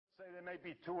may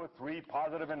be 2 or 3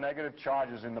 positive and negative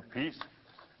charges in the piece,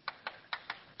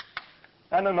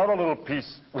 and another little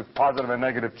piece with positive and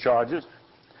negative charges,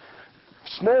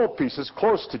 small pieces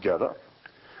close together,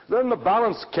 then the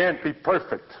balance can't be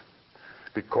perfect.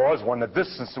 Because when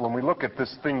we look at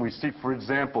this thing, we see, for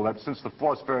example, that since the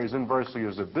force varies inversely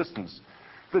as a distance,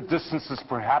 the distances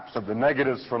perhaps of the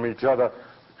negatives from each other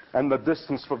and the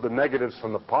distance of the negatives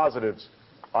from the positives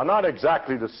are not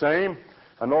exactly the same.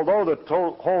 And although the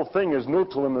whole thing is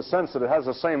neutral in the sense that it has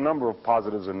the same number of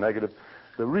positives and negatives,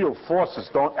 the real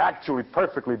forces don't actually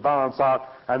perfectly balance out,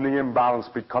 and the imbalance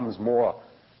becomes more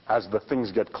as the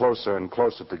things get closer and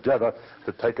closer together.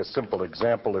 To take a simple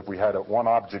example, if we had one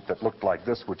object that looked like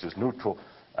this, which is neutral,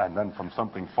 and then from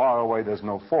something far away there's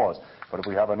no force. But if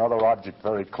we have another object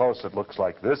very close that looks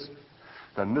like this,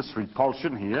 then this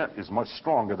repulsion here is much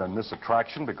stronger than this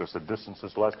attraction because the distance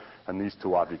is less, and these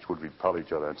two objects would repel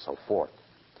each other and so forth.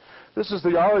 This is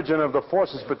the origin of the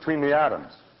forces between the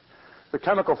atoms. The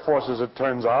chemical forces, it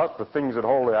turns out, the things that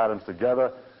hold the atoms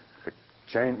together, the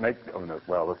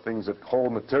things that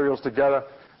hold materials together,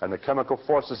 and the chemical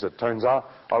forces, it turns out,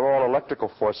 are all electrical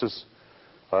forces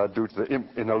due to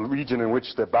in a region in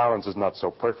which the balance is not so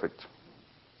perfect.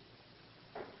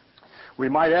 We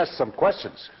might ask some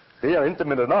questions. They are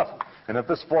intimate enough, and if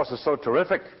this force is so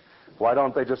terrific, why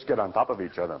don't they just get on top of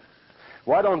each other?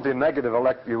 Why don't the negative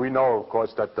we know, of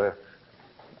course, that the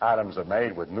atoms are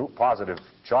made with positive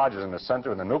charges in the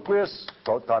center in the nucleus,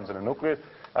 protons in the nucleus,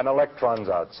 and electrons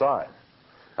outside.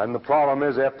 And the problem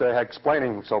is, after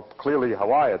explaining so clearly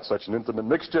why it's such an intimate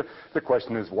mixture, the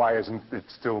question is, why isn't it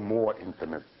still more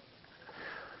intimate?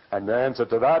 And the answer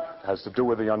to that has to do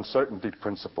with the uncertainty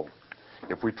principle.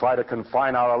 If we try to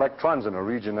confine our electrons in a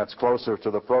region that's closer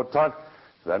to the proton,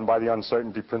 then by the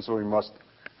uncertainty principle we must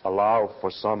allow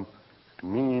for some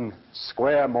mean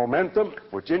square momentum,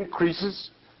 which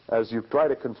increases as you try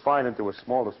to confine into a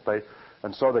smaller space.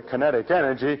 And so the kinetic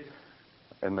energy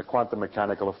in the quantum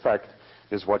mechanical effect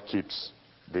is what keeps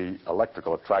the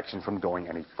electrical attraction from going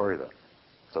any further.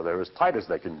 So they're as tight as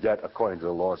they can get according to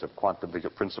the laws of quantum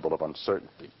principle of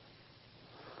uncertainty.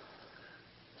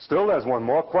 Still, there's one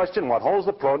more question. What holds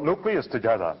the nucleus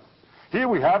together? Here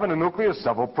we have in the nucleus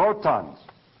several protons.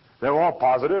 They're all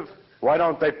positive. Why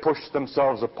don't they push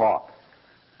themselves apart?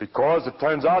 Because it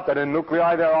turns out that in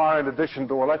nuclei there are, in addition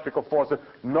to electrical forces,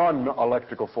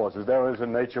 non-electrical forces. There is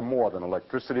in nature more than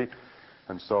electricity.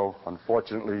 And so,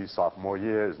 unfortunately, sophomore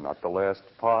year is not the last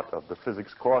part of the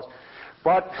physics course.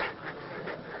 But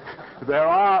there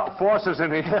are forces in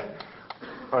here,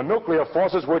 nuclear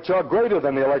forces, which are greater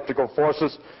than the electrical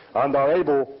forces and are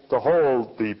able to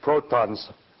hold the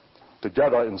protons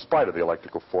together in spite of the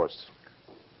electrical force.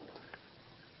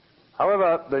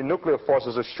 However, the nuclear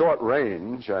forces are short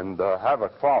range and have a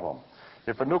problem.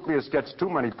 If a nucleus gets too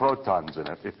many protons in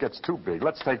it, it gets too big.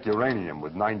 Let's take uranium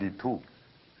with 92.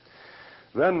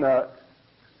 Then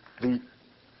the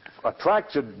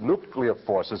attracted nuclear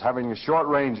forces having a short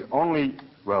range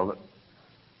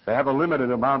they have a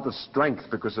limited amount of strength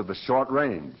because of the short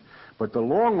range. But the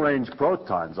long-range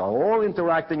protons are all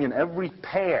interacting in every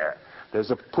pair. There's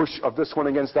a push of this one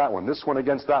against that one, this one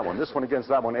against that one, this one against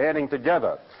that one, adding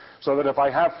together. So that if I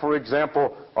have, for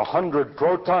example, 100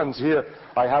 protons here,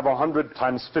 I have 100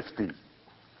 times 50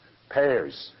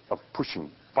 pairs of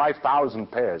pushing,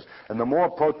 5,000 pairs. And the more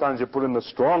protons you put in, the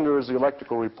stronger is the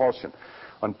electrical repulsion.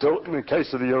 Until, in the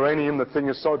case of the uranium, the thing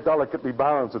is so delicately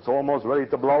balanced, it's almost ready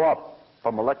to blow up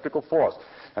from electrical force.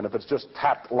 And if it's just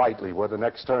tapped lightly with an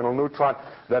external neutron,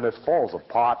 then it falls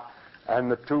apart,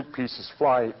 and the two pieces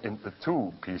fly into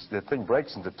two pieces. The thing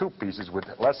breaks into two pieces with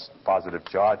less positive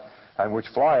charge, and which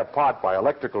fly apart by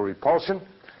electrical repulsion.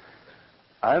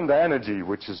 And the energy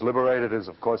which is liberated is,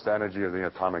 of course, the energy of the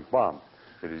atomic bomb.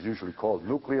 It is usually called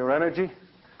nuclear energy,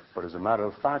 but as a matter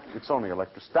of fact, it's only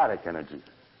electrostatic energy.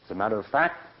 As a matter of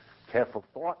fact, careful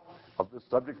thought of this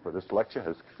subject for this lecture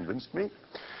has convinced me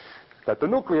that the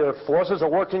nuclear forces are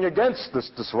working against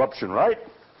this disruption, right?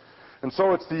 And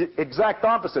so it's the exact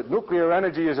opposite. Nuclear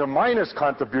energy is a minus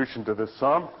contribution to this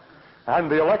sum, and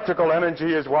the electrical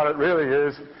energy is what it really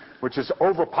is, which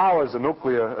overpowers the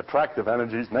nuclear attractive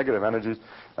energies, negative energies,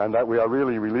 and that we are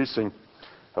really releasing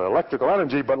electrical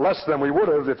energy, but less than we would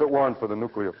have if it weren't for the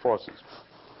nuclear forces.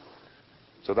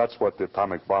 So that's what the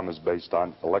atomic bomb is based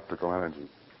on, electrical energy.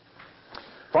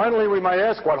 Finally, we might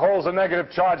ask, what holds a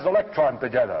negative charged electron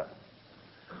together?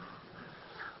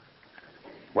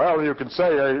 Well, you could say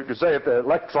if the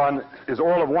electron is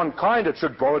all of one kind, it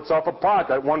should blow itself apart.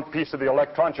 That one piece of the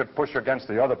electron should push against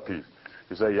the other piece.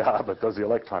 You say, yeah, but does the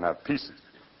electron have pieces?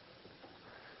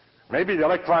 Maybe the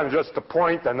electron is just a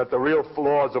point and that the real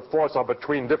laws of force are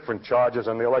between different charges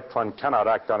and the electron cannot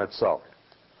act on itself.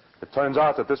 It turns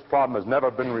out that this problem has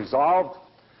never been resolved,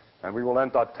 and we will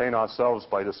entertain ourselves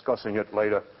by discussing it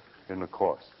later in the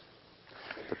course.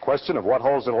 The question of what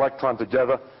holds an electron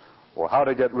together or how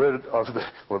to get rid of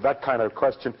that kind of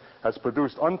question has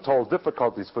produced untold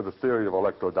difficulties for the theory of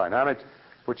electrodynamics,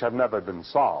 which have never been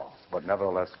solved, but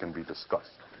nevertheless can be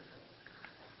discussed.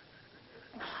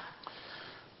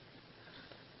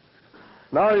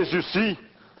 Now, as you see,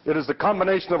 it is the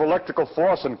combination of electrical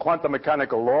force and quantum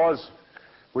mechanical laws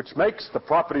which makes the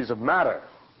properties of matter.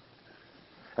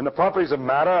 And the properties of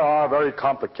matter are very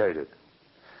complicated.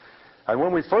 And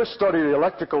when we first study the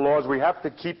electrical laws, we have to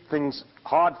keep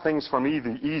hard things from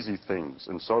easy things.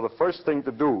 And so the first thing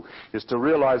to do is to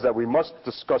realize that we must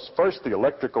discuss first the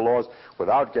electrical laws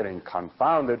without getting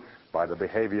confounded by the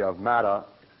behavior of matter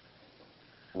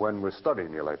when we're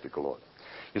studying the electrical laws.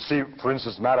 You see, for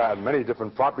instance, matter has many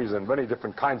different properties and many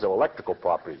different kinds of electrical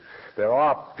properties. There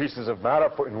are pieces of matter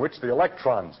in which the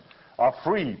electrons are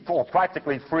free, or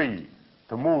practically free,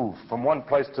 to move from one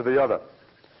place to the other.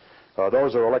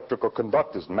 Those are electrical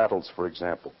conductors, metals, for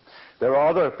example. There are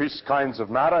other kinds of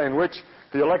matter in which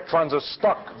the electrons are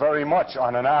stuck very much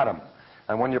on an atom.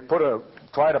 And when you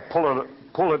try to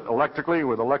pull it electrically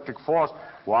with electric force,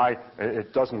 why,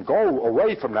 it doesn't go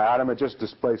away from the atom, it just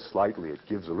displaces slightly. It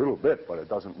gives a little bit, but it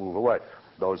doesn't move away.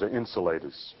 Those are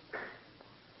insulators.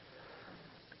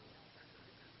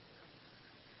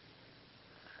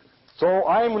 So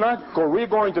we're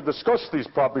going to discuss these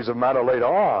properties of matter later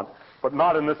on, but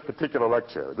not in this particular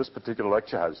lecture. This particular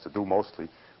lecture has to do mostly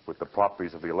with the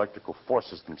properties of the electrical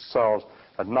forces themselves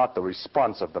and not the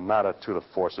response of the matter to the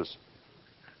forces.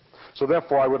 So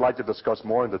therefore, I would like to discuss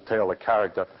more in detail the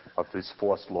character of this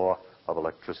force law of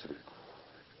electricity.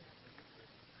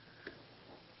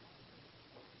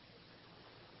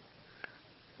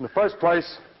 In the first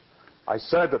place, I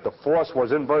said that the force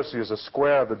was inversely as a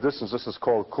square of the distance. This is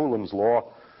called Coulomb's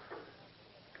law.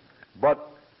 But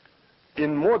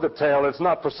in more detail, it's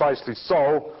not precisely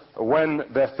so when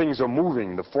things are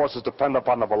moving. The forces depend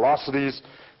upon the velocities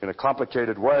in a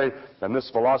complicated way, and this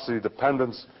velocity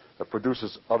dependence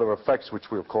produces other effects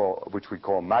which we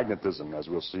call magnetism, as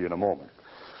we'll see in a moment.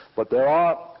 But there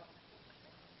are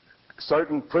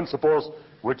certain principles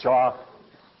which are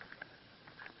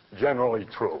generally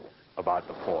true about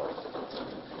the force.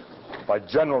 By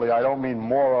generally, I don't mean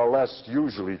more or less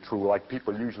usually true, like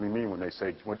people usually mean when they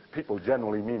say, what people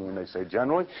generally mean when they say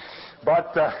generally,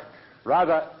 but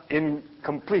rather in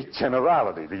complete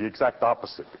generality, the exact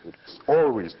opposite. It's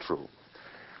always true.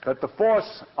 That the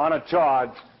force on a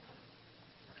charge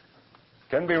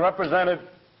can be represented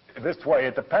this way.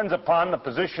 It depends upon the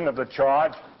position of the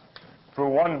charge through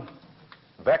one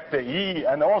vector E,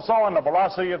 and also on the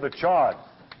velocity of the charge.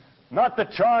 Not the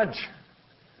charge.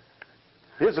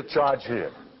 Here's a charge here.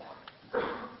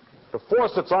 The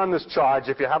force that's on this charge,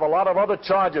 if you have a lot of other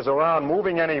charges around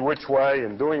moving any which way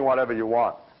and doing whatever you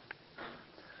want,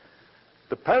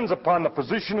 depends upon the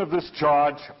position of this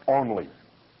charge only,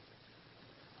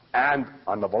 and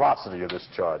on the velocity of this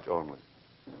charge only,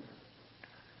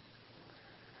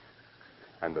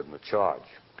 and in the charge.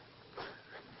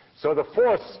 So the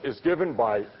force is given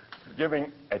by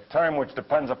giving a term which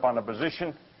depends upon the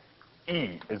position.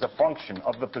 E is a function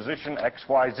of the position x,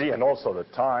 y, z, and also the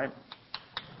time.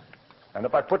 And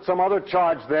if I put some other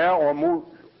charge there or move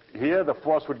here, the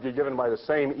force would be given by the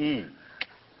same E.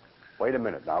 Wait a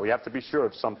minute, now we have to be sure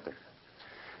of something.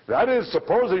 That is,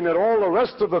 supposing that all the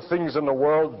rest of the things in the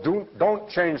world don't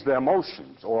change their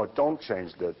motions or don't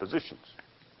change their positions.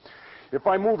 If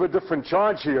I move a different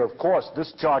charge here, of course,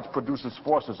 this charge produces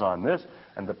forces on this,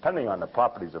 and depending on the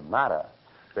properties of matter,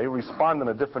 they respond in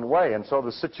a different way, and so the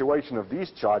situation of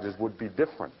these charges would be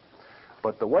different.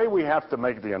 But the way we have to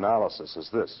make the analysis is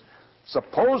this.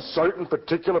 Suppose certain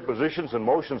particular positions and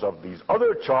motions of these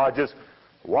other charges,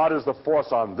 what is the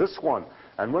force on this one?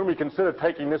 And when we consider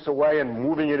taking this away and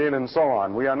moving it in and so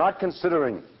on, we are not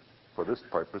considering, for this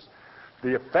purpose,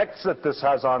 the effects that this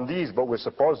has on these, but we're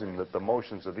supposing that the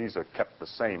motions of these are kept the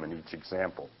same in each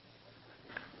example.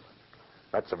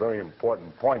 That's a very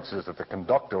important point, is that the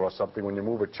conductor or something, when you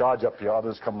move a charge up here,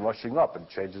 others come rushing up and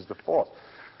changes the force.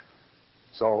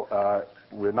 So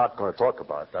we're not going to talk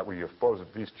about that. We suppose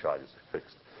that these charges are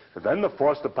fixed. But then the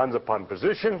force depends upon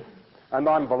position and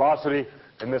on velocity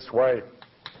in this way.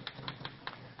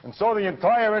 And so the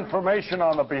entire information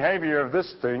on the behavior of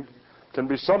this thing can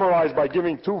be summarized by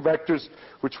giving two vectors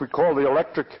which we call the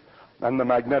electric and the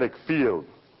magnetic field.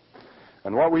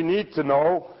 And what we need to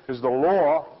know is the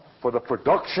law for the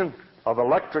production of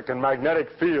electric and magnetic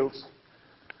fields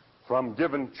from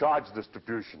given charge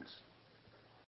distributions.